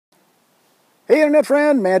Hey internet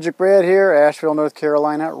friend, Magic Brad here, Asheville, North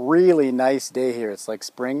Carolina. Really nice day here. It's like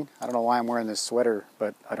spring. I don't know why I'm wearing this sweater,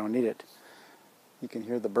 but I don't need it. You can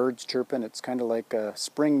hear the birds chirping. It's kind of like a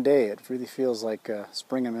spring day. It really feels like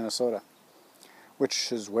spring in Minnesota,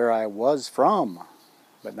 which is where I was from.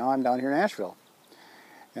 But now I'm down here in Asheville.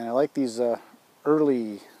 And I like these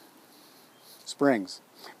early springs.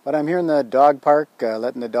 But I'm here in the dog park,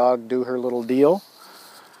 letting the dog do her little deal.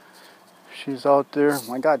 She's out there.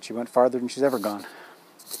 My God, she went farther than she's ever gone.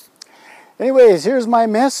 Anyways, here's my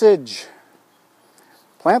message.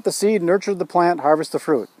 Plant the seed, nurture the plant, harvest the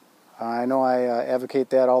fruit. I know I advocate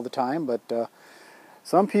that all the time, but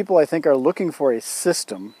some people I think are looking for a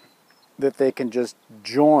system that they can just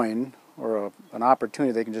join, or an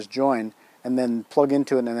opportunity they can just join and then plug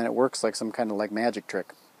into it, and then it works like some kind of like magic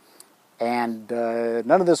trick. And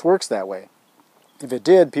none of this works that way. If it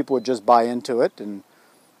did, people would just buy into it and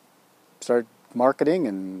start marketing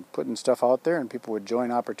and putting stuff out there, and people would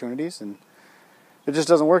join opportunities, and it just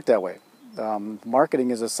doesn't work that way.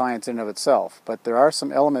 Marketing is a science in and of itself, but there are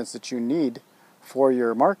some elements that you need for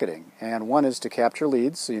your marketing, and one is to capture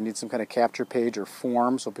leads, so you need some kind of capture page or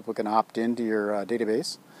form so people can opt into your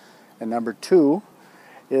database. And number two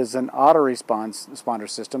is an autoresponder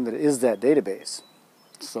system that is that database.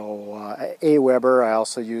 So Aweber, I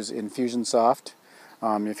also use Infusionsoft.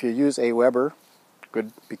 If you use Aweber,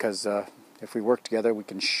 good, because if we work together we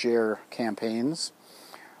can share campaigns,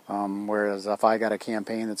 whereas if I got a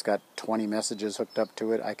campaign that's got 20 messages hooked up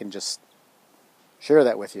to it, I can just share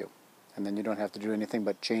that with you, and then you don't have to do anything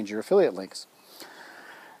but change your affiliate links.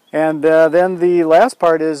 And then the last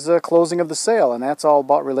part is closing of the sale, and that's all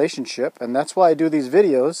about relationship, and that's why I do these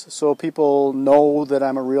videos, so people know that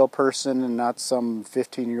I'm a real person and not some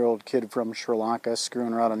 15-year-old kid from Sri Lanka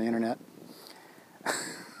screwing around on the internet.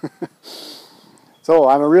 So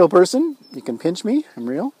I'm a real person. You can pinch me. I'm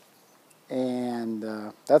real.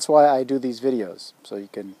 And that's why I do these videos, so you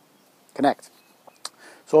can connect.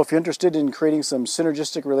 So if you're interested in creating some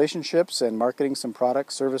synergistic relationships and marketing some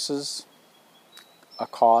products, services, a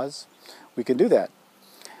cause, we can do that.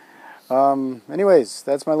 Anyways,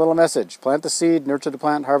 that's my little message. Plant the seed, nurture the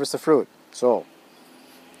plant, harvest the fruit. So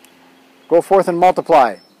go forth and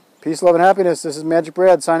multiply. Peace, love, and happiness. This is Magic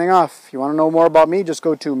Brad signing off. If you want to know more about me, just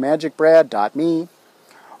go to magicbrad.me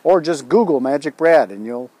or just Google Magic Brad and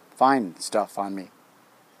you'll find stuff on me.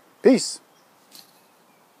 Peace.